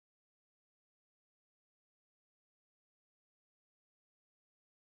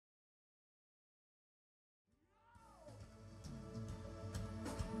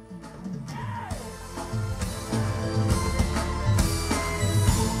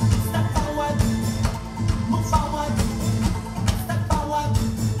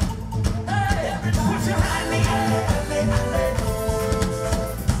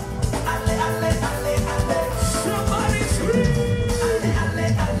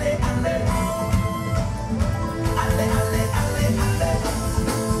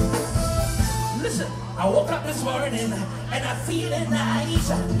not feeling nice,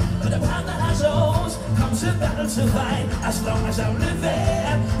 but upon the house comes a battle to fight. As long as I'm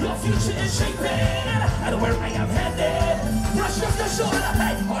living, your future is shaping, and where I am headed, brush off the shoulder,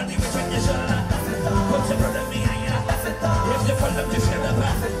 hey, hold me between your shoulder, put your brother behind you, if you fall up, just get up,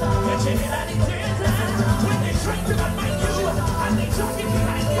 get your head out of the when they try to undermine you, and they talking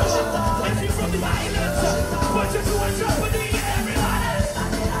behind you, if you're from the islands, put your two hands up in the air, everybody.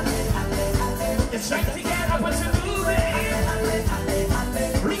 It's time to get up and to move it.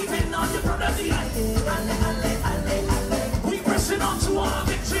 Leaving on your brother behind. We pressing on to our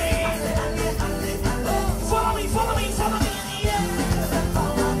victory. Follow me, follow me, follow me.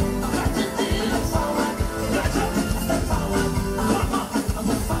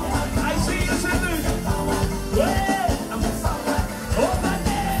 I see you singing.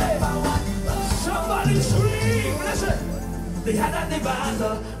 Somebody scream. Listen. They had at the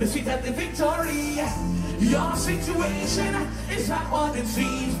battle, defeated the victory. Your situation is not what it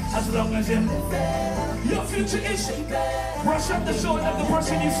seems. As long as you're living, your future is shaped. Brush up the shoulder of the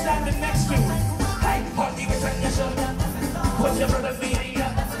person you're standing next to. Hey, hold me with your shoulder. Put your brother behind you.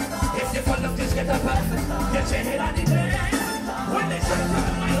 If you fall up, just get up. Get your head on the ground. When they try to run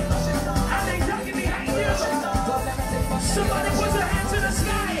you, and they drag you behind you. Somebody put your hands in the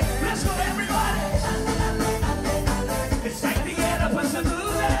sky. Let's go, everybody. It's time to get up and to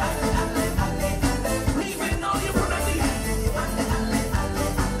move it. Leaving all your brother behind.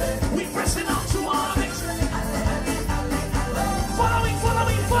 We pressing on to our victory. Follow me, follow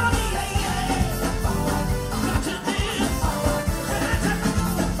me, follow me.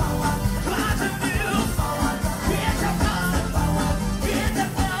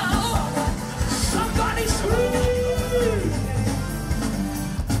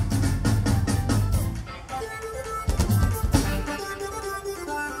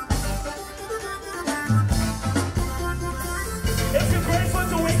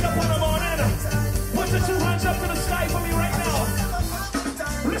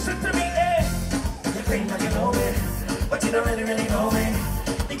 You don't really know me.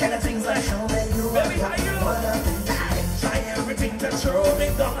 The kind of things I show me. You baby, how you? Try everything to throw me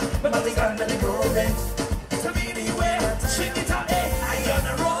down, but nothing can really grow it. To me, anywhere, sing it out, hey. I on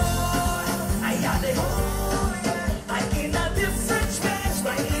the road, I on the home. I in a different space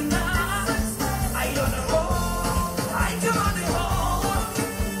right now. I on the road, I come on the home.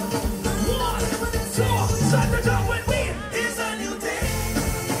 1, 2, start the job with me. It's a new day.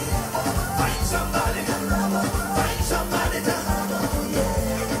 Find somebody. Somebody to love,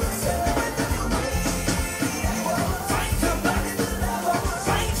 celebrate the new way. Find somebody to love,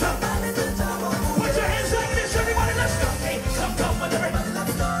 find somebody to love. Put your hands like this, everybody, let's go. Hey, come with everybody,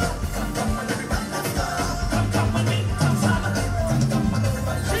 let's go. Come with everybody, let's go. Come with me, come with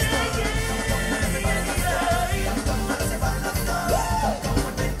everybody, let's go.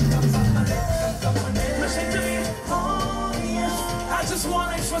 Listen to me, oh yeah. I just want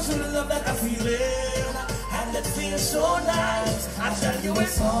to express the love that I feel it. It feels so nice. I tell you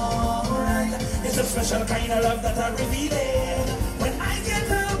it's alright. It's a special kind of love that I reveal it. When I get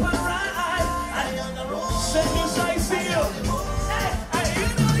up and ride, I on the road. Send you I feel. Hey, you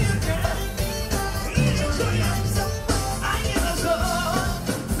know you can. You know you I am a soul.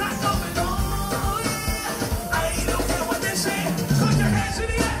 Not going on. I don't care what they say. Put your hands in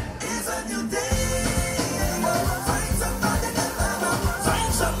the air. It's a new day. Find somebody to love.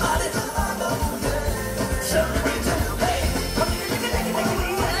 Find somebody to love. Celebrate the new day. Come here, you can take it away.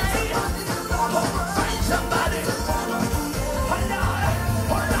 Find somebody.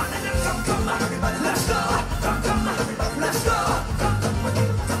 Hold on, and then come on, everybody. Let's go. Come on, everybody. Let's go. Come on,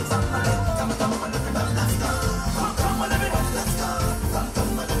 somebody. Come on, everybody. Let's go. Come on, everybody. Let's go.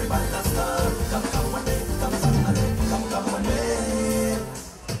 Come on, everybody. Let's go. Come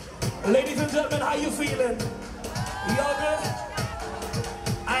on, ladies and gentlemen, how you feeling? Y'all good?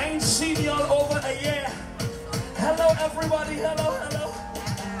 I ain't seen y'all over a year. Hello everybody, hello, hello.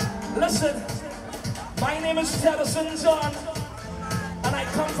 Listen, my name is Teddyson John, and I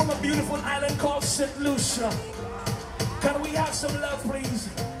come from a beautiful island called St. Lucia. Can we have some love, please?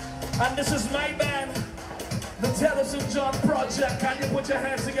 And this is my band, the Teddyson John Project. Can you put your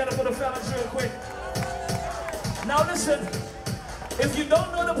hands together for the fellas real quick? Now listen, if you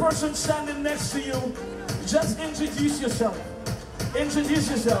don't know the person standing next to you, just introduce yourself. Introduce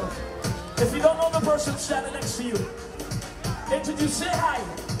yourself. If you don't know the person standing next to you, introduce, say hi.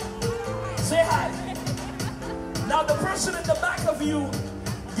 Say hi. Now the person in the back of you,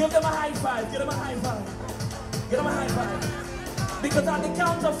 give them a high five. Give them a high five. Give them a high five. Because at the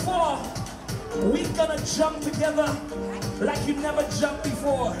count of 4, we're gonna jump together like you never jumped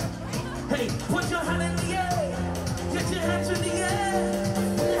before. Hey, put your hand in the air. Get your hands in the air.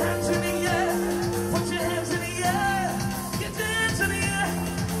 Put your hands in the air. Put your hands in the air. Get your hands in the air.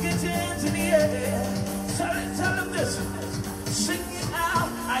 Get your hands in the air. Tell them this. Sing it out.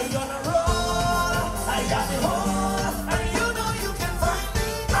 I on a roll. I got it all. And you know you can find me.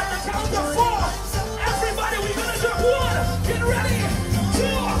 At the count of 4. Everybody, we're gonna do 1. Get ready. 2.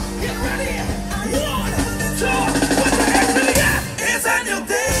 Get ready. 1, 2. Put your hands in the air. It's a new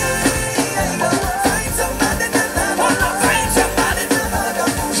day. Find somebody to love. Find somebody to love.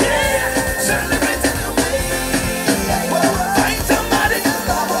 Yeah. Celebrate the new day. Find somebody.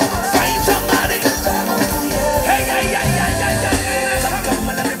 Find somebody. Hey, hey, hey, hey, hey, hey. Come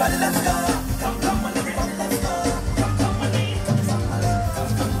on, everybody, let's go. Come on, everybody, let's go. Come on, me. Come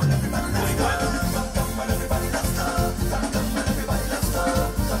on, everybody, let's go. Come on, everybody, let's go. Come on, everybody, let's go.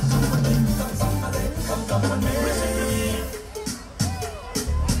 Come on, me. Listen to me.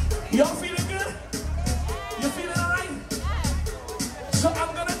 Y'all feeling good? You feeling alright? So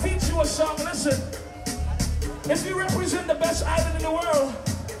I'm gonna teach you a song. Listen. If you represent the best island in the world,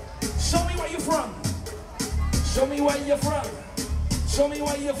 show me where you're from. Show me where you're from. Show me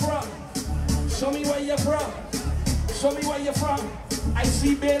where you're from. Show me where you're from. Show me where you're from. I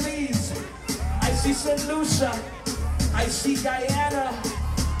see Belize. I see St. Lucia. I see Guyana.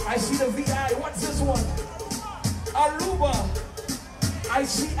 I see the VI. What's this one? Aruba. I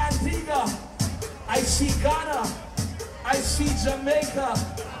see Antigua. I see Ghana. I see Jamaica.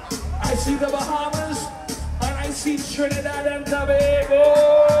 I see the Bahamas. And I see Trinidad and Tobago.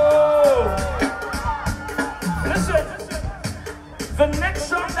 Listen, the next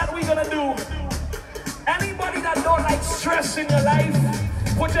song that we're gonna do, anybody that don't like stress in your life,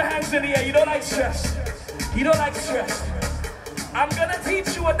 put your hands in the air. You don't like stress. You don't like stress. I'm gonna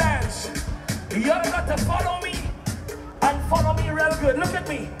teach you a dance. You're gonna follow me and follow me real good. Look at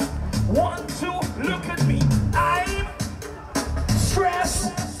me. 1, 2, look at me. I'm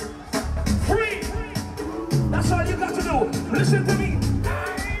stress free. That's all you got to do. Listen to me.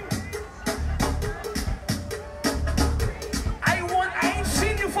 I ain't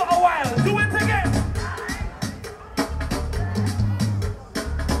seen you for a while. Do it again.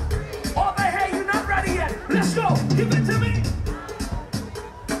 Over here, you're not ready yet. Let's go. Give it to me.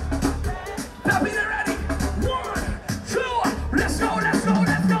 Now be ready. 1, 2, let's go, let's go,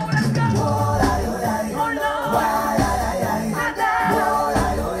 let's go, let's go.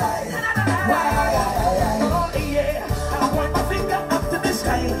 Oh yeah, I point my finger up to the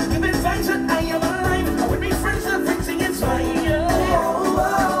sky. Give it thanks that I am alive. With me friends and fixing it's fine.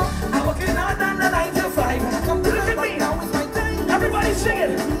 I'm working hard on the 9 to 5. Come look at me. Now it's my time. Everybody sing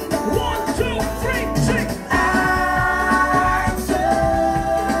it. 1, 2, 3, sing. I'm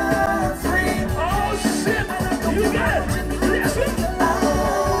set free. Oh shit, you got it. Listen.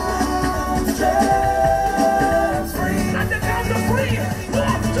 I'm set free. At the count of 3,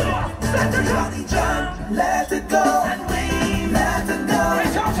 1, 2, let the body jump. Let it go. And we let it go.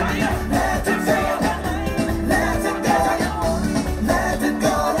 It's all time. Let it go. Let it go. Let it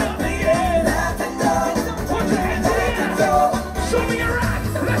go. Let it go. Put your hands in the air. Show me your rock.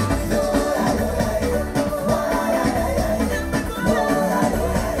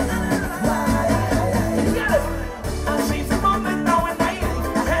 You got it. I see the moment now and night.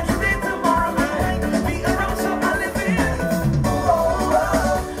 And today, tomorrow night. Be around so I live in.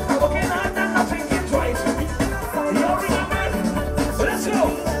 I'm working hard and not thinking twice. You all remember? Let's go.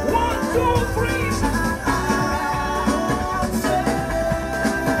 1, 2, 3. I'm set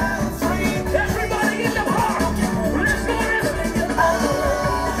free. Everybody in the park. Let's go.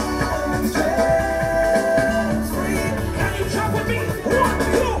 I'm set free. Can you jump with me? 1,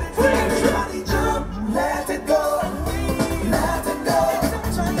 2, 3. Everybody jump. Let it go. Let it go.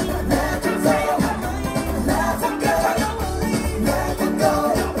 Let it go. Let it go. Let it go.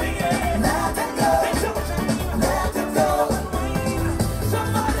 Let it go. Let it go.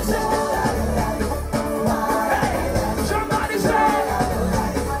 Somebody say. Somebody say.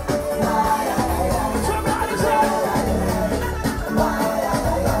 Somebody say.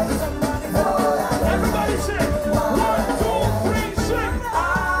 Everybody say. 1, 2, 3, sing.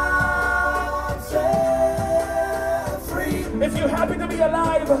 I'm set free. If you're happy to be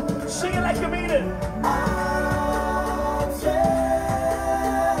alive, sing it like you mean it. I'm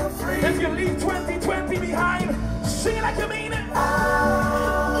set free. If you leave 2020 behind, sing it like you mean it.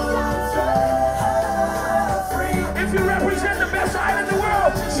 I'm set free. If you represent the best island in the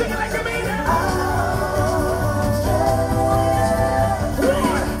world, sing it like you mean it. I'm set free.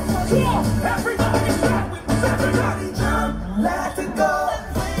 1, 2, everybody jump. Everybody jump. Let it go.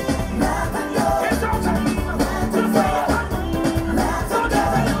 Let it go. It's all time. Let it go. Let it go.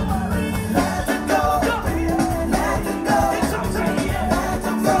 Let it go.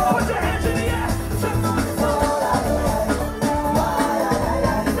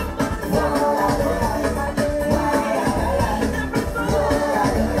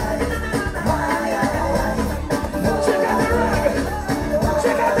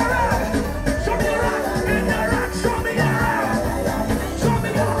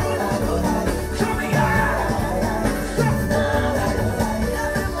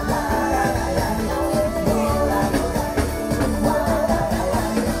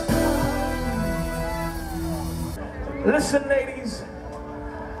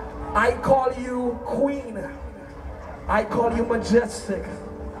 I call you queen. I call you majestic.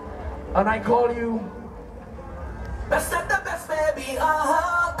 And I call you best of the best, baby.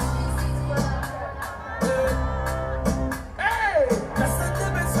 Hey! Best of the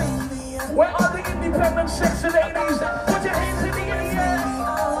best, baby. Where are the independent sexy ladies? Put your hands in the air.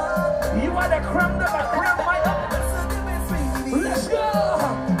 You are the creme de la creme, my up. Let's go.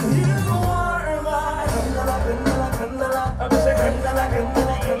 You are my I'm saying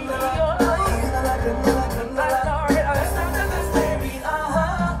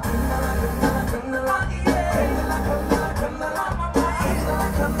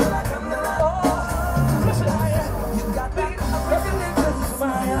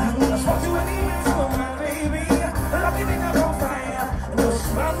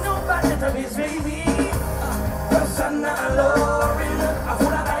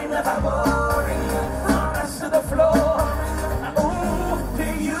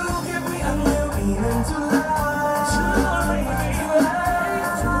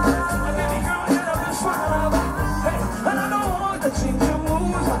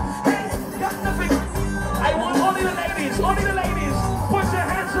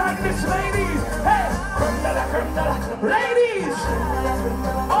ladies,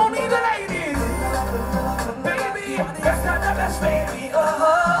 only the ladies, baby, that's not the best, baby,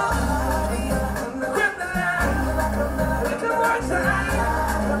 grip the line, look at one side,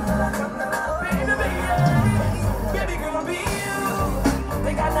 baby girl, be you,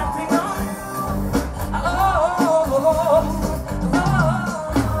 they got nothing on,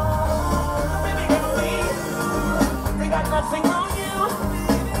 baby girl, be you, they got nothing on you,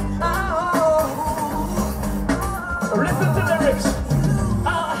 listen to the lyrics.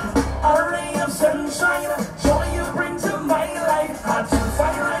 A ray of sunshine, joy you bring to my life. Hot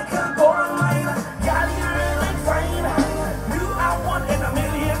fire like a gold mine. God, you're really fine. You are one in a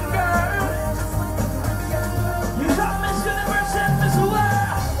million, girl. You got Miss Universe and Miss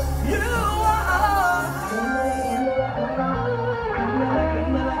World. You are.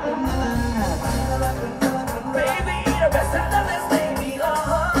 Baby, the best of the best, baby.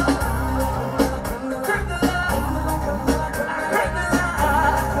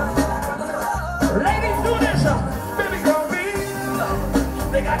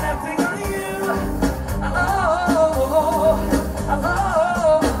 They got nothing on you.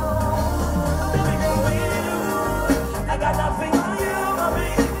 Baby girl, I got nothing on you, my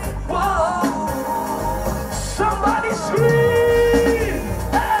baby. Whoa, somebody scream!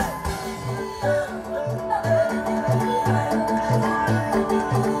 Hey.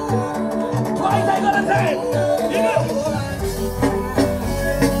 Twice I got a time. You know.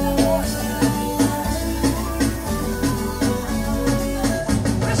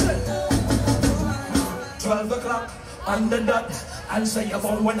 12 o'clock on the dot. Answer your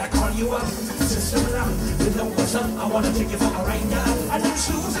phone when I call you up. System lock, with no question. I wanna take you for a ride now. And them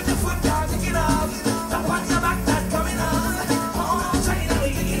shoes in the foot, can't take it off. Top on your back, that coming on. Oh, China,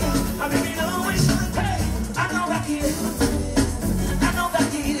 I baby know it. Hey, I know that kid. I know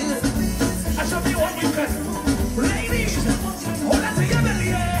that kid. I show me what you can. Ladies, hold on to your belly,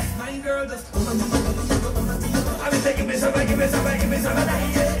 yeah. My girl just I've been taking me some, give me some, give me some,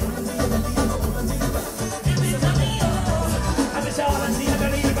 yeah.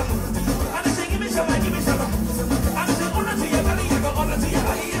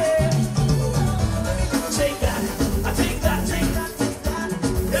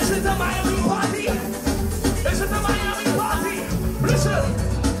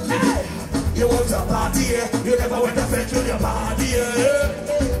 You want a party, you never went to fetch with your body,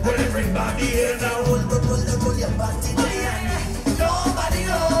 well, everybody here now, pull your body, nobody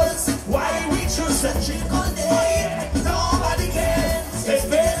knows why we choose such a good day, nobody cares, it's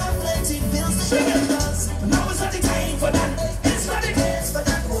been a plenty bills to pay us, now is not the time for that, it's not the case for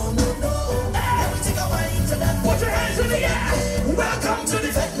that, oh no, let me take a wine to that, put your hands in the air, welcome to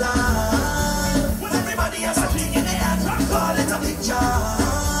the fed line, when everybody has a thing in their hands, I call it a picture.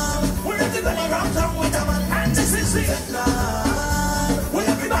 Round town with a man and this is the line. Will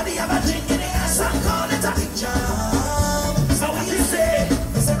everybody have a drink in the ass and call it a picture? So what you say?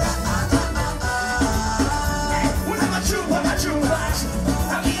 It's a when I'm a true bash.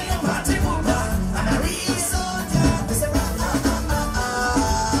 I'm in a party mover and a real soldier. It's a when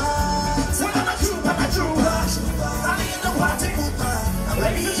I'm a true bash. I'm in a party mover.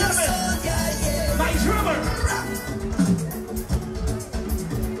 Ladies and gentlemen, my drummer.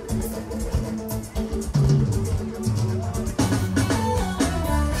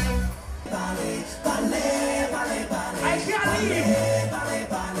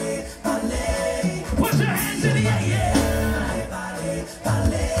 Put your hands in the air, yeah.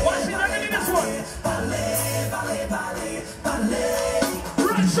 What's Ballet, ballet, ballet, ballet.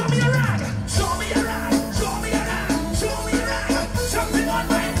 Right, show me a rag. Show me a rag. Show me a rag. Show me a rag. Something on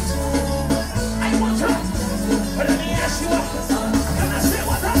my. I want to. But let me ask you what. Can I say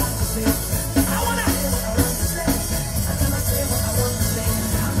what I wanna.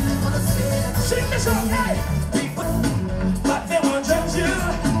 Sing this song, hey. People, but they won't judge you.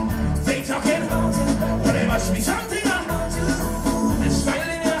 They talking, but there must be something.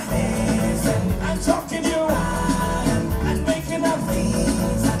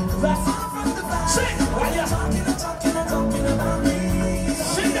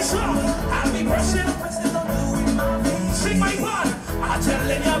 Sing my part. I'm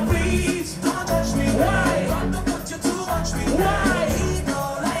telling you, please don't touch me. Why? Don't put you too much. Why?